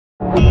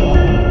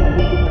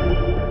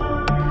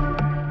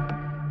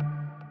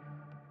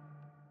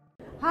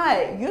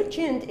Hi, you're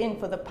tuned in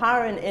for the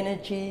Power and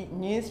Energy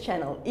News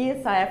Channel,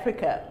 ESI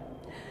Africa.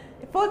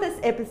 For this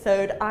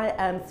episode, I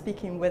am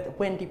speaking with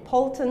Wendy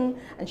Poulton,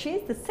 and she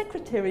is the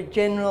Secretary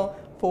General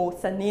for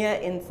SANEA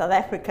in South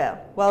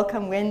Africa.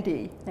 Welcome,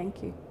 Wendy.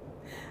 Thank you.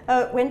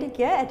 Wendy,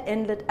 here at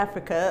Enlit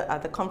Africa,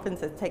 the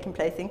conference that's taking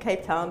place in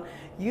Cape Town,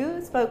 you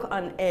spoke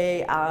on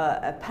a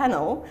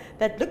panel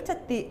that looked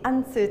at the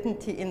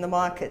uncertainty in the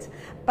market.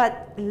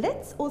 But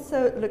let's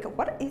also look at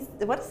what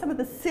are some of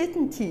the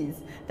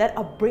certainties that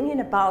are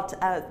bringing about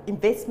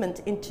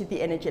investment into the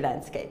energy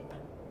landscape.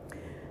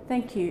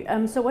 Thank you.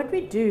 So what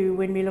we do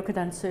when we look at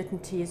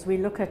uncertainty is we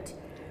look at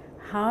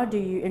how do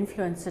you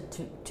influence it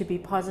to be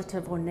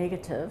positive or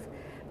negative.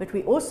 But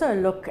we also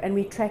look, and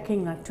we're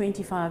tracking like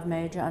 25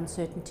 major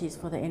uncertainties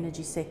for the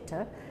energy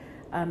sector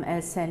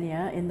as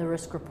SANEA in the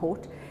risk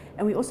report.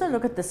 And we also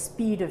look at the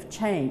speed of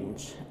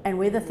change and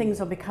whether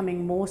things are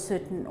becoming more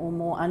certain or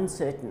more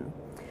uncertain.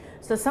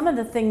 So some of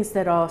the things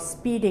that are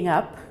speeding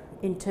up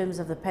in terms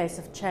of the pace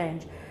of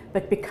change,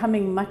 but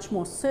becoming much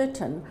more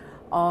certain,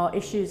 are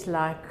issues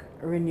like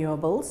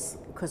renewables,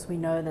 because we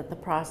know that the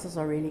prices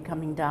are really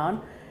coming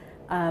down.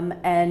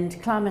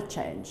 And climate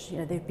change. You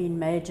know, there have been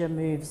major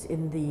moves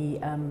in the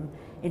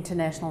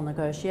international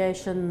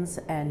negotiations,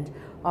 and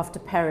after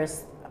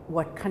Paris,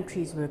 what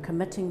countries were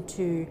committing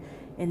to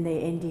in their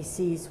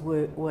NDCs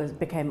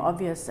became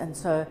obvious, and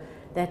so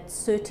that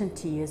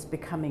certainty is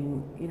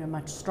becoming, you know,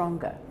 much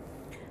stronger.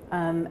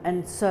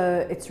 And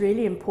so it's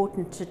really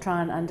important to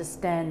try and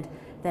understand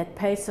that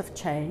pace of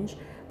change,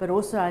 but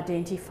also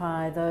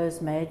identify those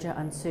major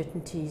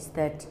uncertainties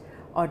that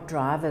are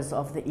drivers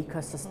of the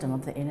ecosystem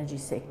of the energy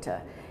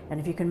sector. And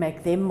if you can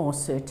make them more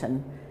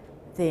certain,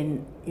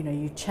 then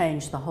you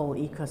change the whole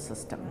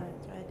ecosystem.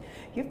 Right.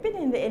 You've been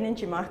in the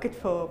energy market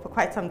for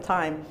quite some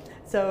time,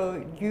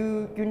 so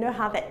you know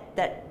how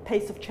that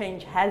pace of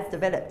change has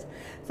developed.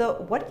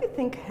 So what do you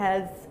think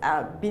has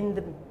been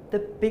the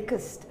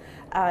biggest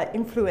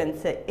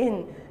influencer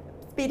in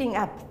speeding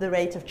up the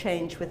rate of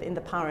change within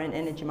the power and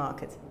energy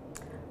market?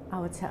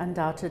 I would say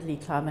undoubtedly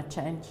climate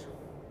change.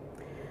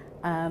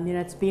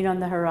 It's been on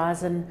the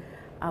horizon.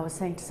 I was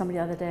saying to somebody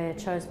the other day, it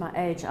shows my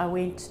age. I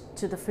went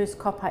to the first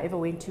COP I ever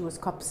went to was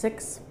COP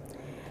 6,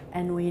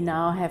 and we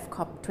now have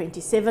COP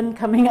 27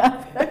 coming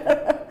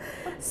up.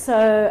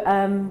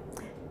 So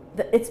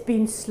it's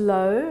been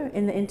slow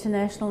in the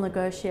international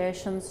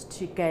negotiations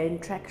to gain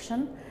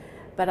traction,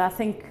 but I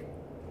think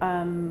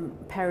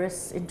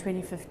Paris in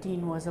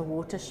 2015 was a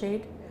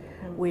watershed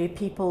where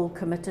people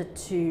committed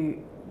to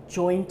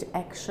joint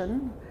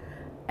action.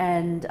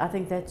 And I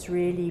think that's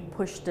really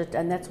pushed it,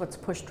 and that's what's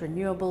pushed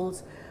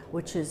renewables,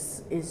 which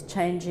is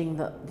changing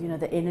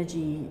the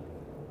energy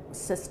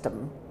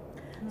system.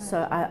 Right.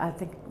 So I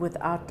think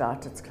without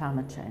doubt it's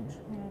climate change.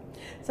 Yeah.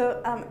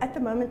 So at the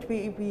moment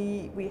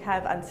we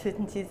have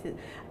uncertainties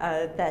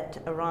that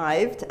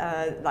arrived,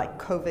 like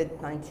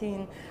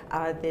COVID-19.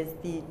 There's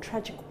the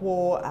tragic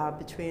war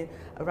between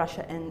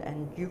Russia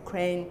and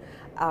Ukraine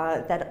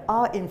that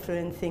are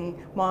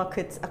influencing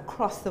markets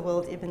across the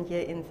world, even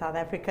here in South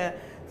Africa.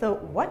 So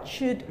what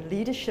should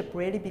leadership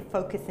really be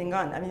focusing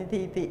on? I mean,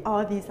 there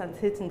are these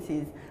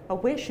uncertainties,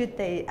 but where should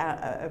they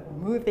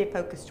move their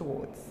focus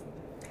towards?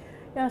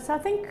 Yeah, so I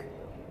think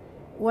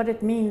what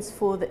it means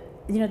for the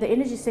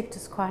energy sector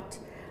is quite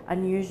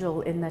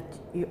unusual in that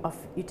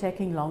you're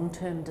taking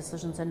long-term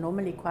decisions, and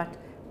normally quite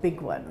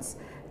big ones.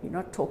 You're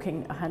not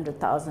talking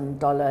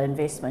 $100,000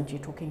 investment, you're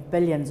talking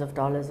billions of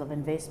dollars of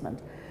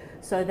investment.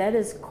 So that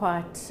is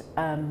quite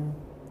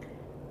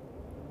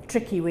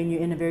tricky when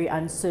you're in a very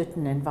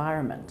uncertain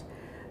environment.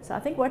 So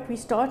I think what we're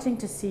starting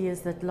to see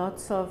is that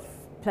lots of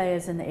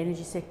players in the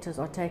energy sectors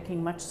are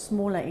taking much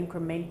smaller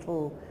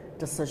incremental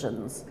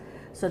decisions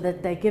so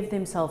that they give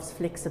themselves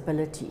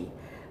flexibility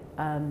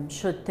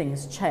should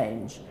things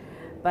change.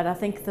 But I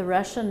think the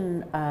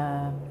Russian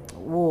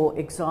war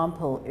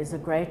example is a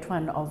great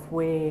one of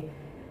where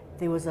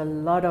there was a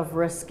lot of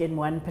risk in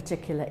one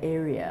particular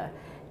area,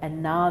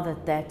 and now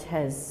that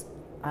has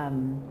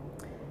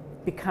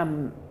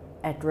become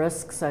at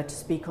risk, so to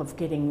speak, of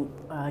getting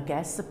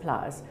gas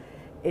supplies,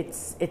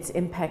 it's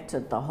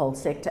impacted the whole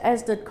sector,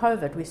 as did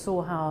COVID. We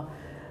saw how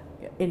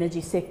energy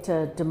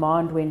sector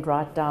demand went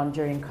right down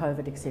during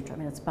COVID, etc. I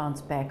mean, it's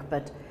bounced back,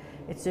 but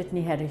it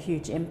certainly had a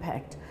huge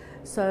impact.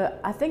 So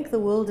I think the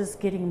world is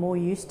getting more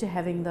used to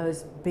having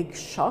those big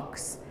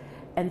shocks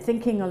and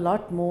thinking a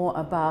lot more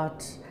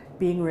about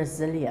being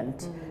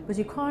resilient, because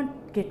you can't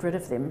get rid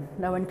of them.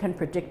 No one can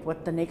predict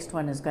what the next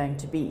one is going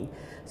to be.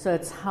 So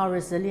it's how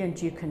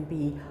resilient you can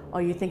be.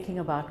 Are you thinking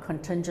about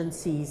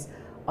contingencies?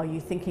 Are you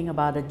thinking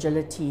about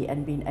agility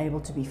and being able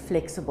to be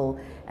flexible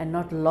and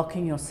not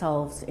locking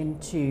yourselves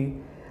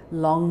into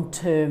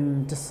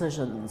long-term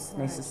decisions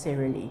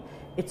necessarily?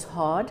 It's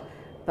hard,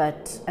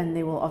 and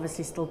there will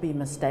obviously still be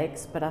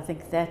mistakes, but I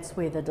think that's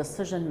where the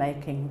decision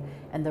making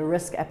and the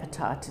risk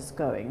appetite is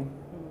going.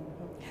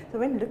 So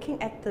when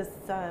looking at this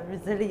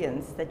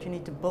resilience that you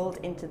need to build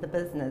into the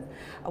business,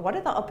 what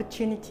are the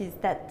opportunities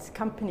that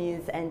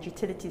companies and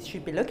utilities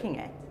should be looking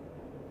at?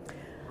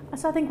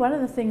 So I think one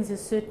of the things is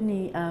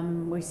certainly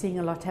we're seeing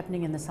a lot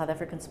happening in the South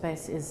African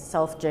space is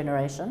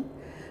self-generation.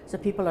 So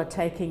people are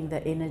taking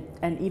the energy,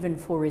 and even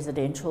for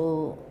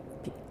residential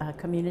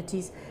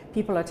communities,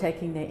 people are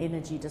taking their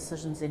energy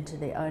decisions into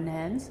their own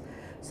hands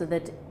so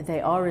that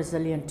they are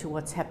resilient to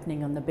what's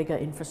happening on the bigger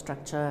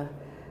infrastructure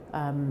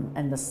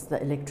and the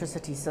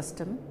electricity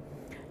system.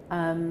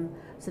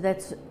 So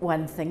that's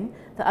one thing.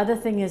 The other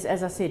thing is,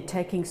 as I said,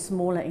 taking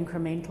smaller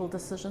incremental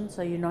decisions,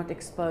 so you're not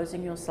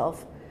exposing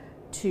yourself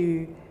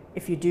to,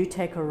 if you do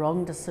take a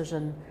wrong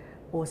decision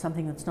or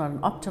something that's not an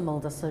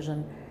optimal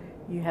decision,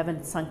 you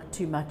haven't sunk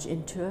too much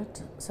into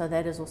it. So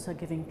that is also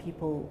giving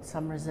people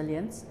some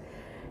resilience.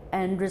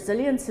 And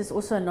resilience is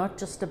also not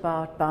just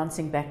about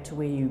bouncing back to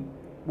where you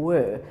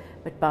were,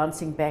 but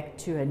bouncing back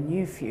to a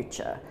new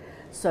future.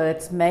 So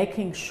it's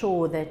making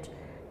sure that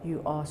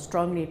you are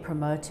strongly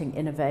promoting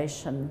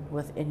innovation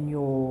within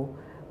your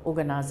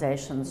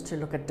organizations to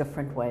look at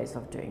different ways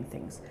of doing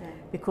things,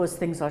 because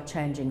things are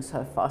changing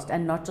so fast,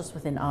 and not just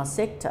within our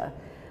sector,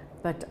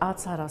 but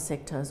outside our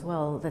sector as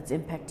well, that's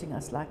impacting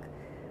us. Like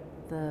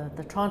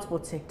the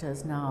transport sector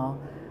is now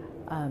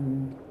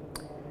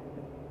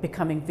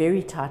becoming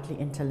very tightly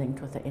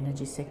interlinked with the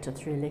energy sector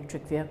through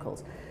electric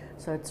vehicles.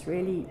 So it's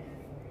really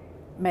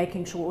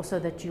making sure also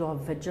that you are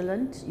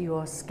vigilant, you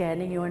are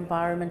scanning your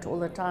environment all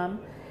the time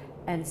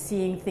and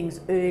seeing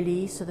things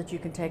early so that you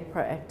can take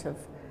proactive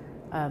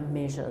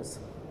measures.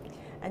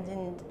 And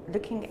in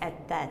looking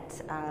at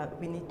that,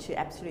 we need to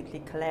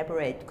absolutely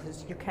collaborate,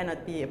 because you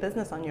cannot be a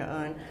business on your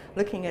own.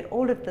 Looking at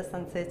all of this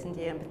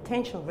uncertainty and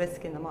potential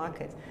risk in the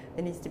market,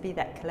 there needs to be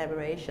that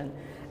collaboration.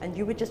 And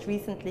you were just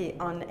recently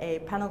on a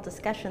panel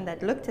discussion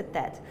that looked at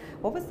that.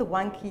 What was the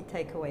one key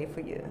takeaway for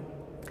you?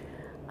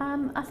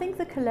 I think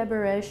the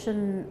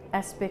collaboration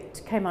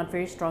aspect came out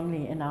very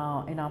strongly in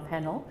our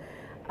panel,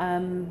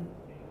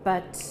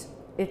 but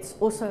it's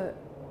also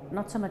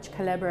not so much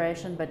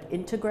collaboration but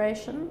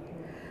integration.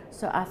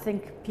 So I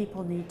think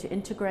people need to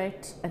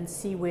integrate and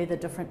see where the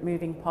different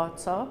moving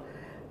parts are.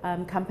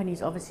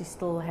 Companies obviously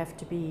still have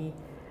to be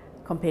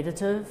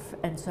competitive,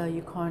 and so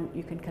you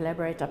can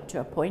collaborate up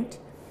to a point.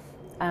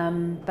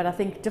 But I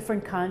think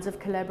different kinds of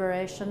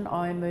collaboration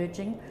are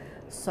emerging.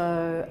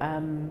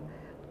 So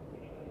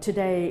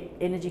today,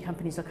 energy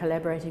companies are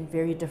collaborating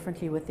very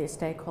differently with their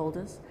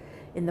stakeholders.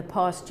 In the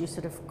past, you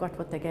sort of got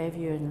what they gave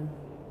you and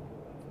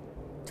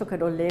took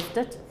it or left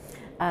it.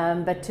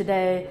 But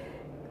today,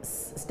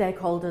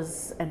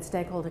 stakeholders and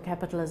stakeholder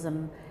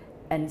capitalism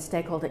and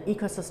stakeholder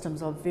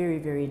ecosystems are very,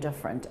 very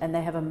different, and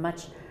they have a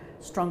much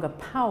stronger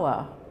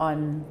power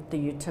on the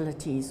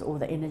utilities or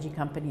the energy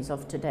companies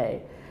of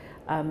today,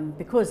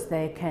 because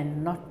they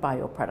can not buy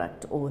your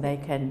product, or they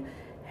can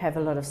have a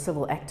lot of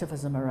civil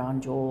activism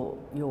around your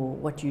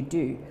what you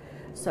do.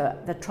 So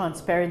the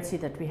transparency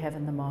that we have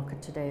in the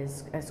market today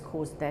has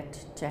caused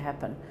that to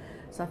happen.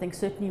 So I think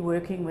certainly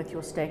working with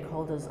your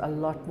stakeholders a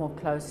lot more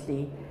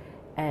closely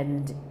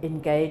and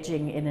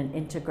engaging in an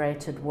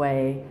integrated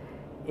way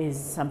is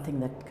something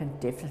that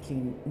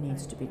definitely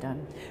needs to be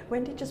done.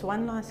 Wendy, just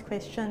one last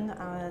question,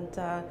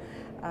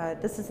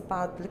 and this is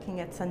about looking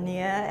at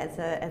SANEA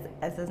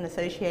as an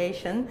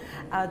association.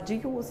 Do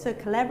you also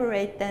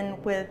collaborate then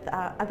with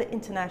other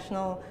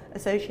international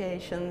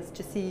associations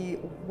to see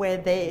where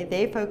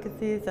their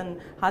focus is and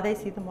how they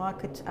see the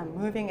market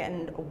moving,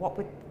 and what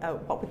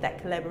would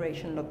that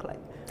collaboration look like?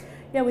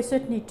 Yeah, we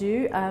certainly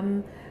do.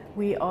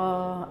 We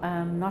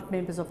are not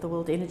members of the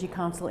World Energy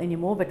Council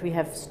anymore, but we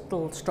have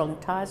still strong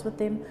ties with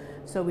them.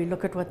 So we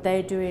look at what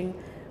they're doing.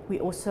 We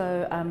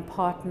also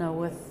partner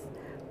with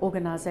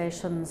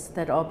organizations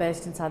that are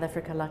based in South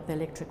Africa, like the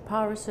Electric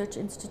Power Research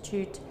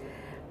Institute,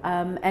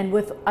 and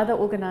with other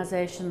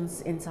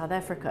organizations in South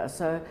Africa.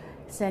 So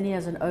SANEA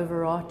is an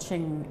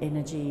overarching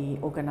energy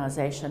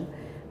organization,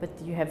 but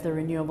you have the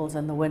renewables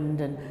and the wind,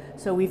 and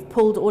so we've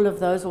pulled all of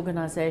those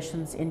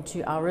organizations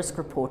into our risk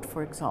report,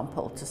 for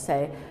example, to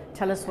say,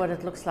 tell us what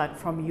it looks like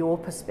from your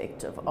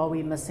perspective. Are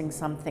we missing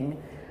something?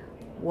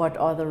 What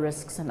are the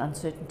risks and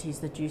uncertainties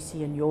that you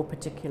see in your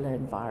particular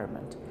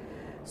environment?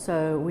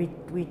 So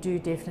we do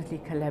definitely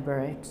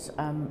collaborate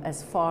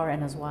as far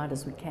and as wide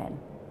as we can.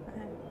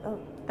 Oh,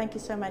 thank you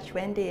so much,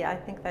 Wendy. I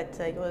think that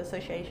your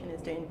association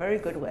is doing very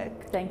good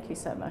work. Thank you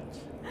so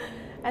much.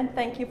 And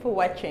thank you for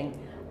watching.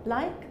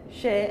 Like,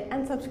 share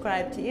and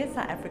subscribe to ESI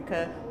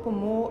Africa for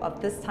more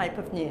of this type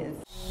of news.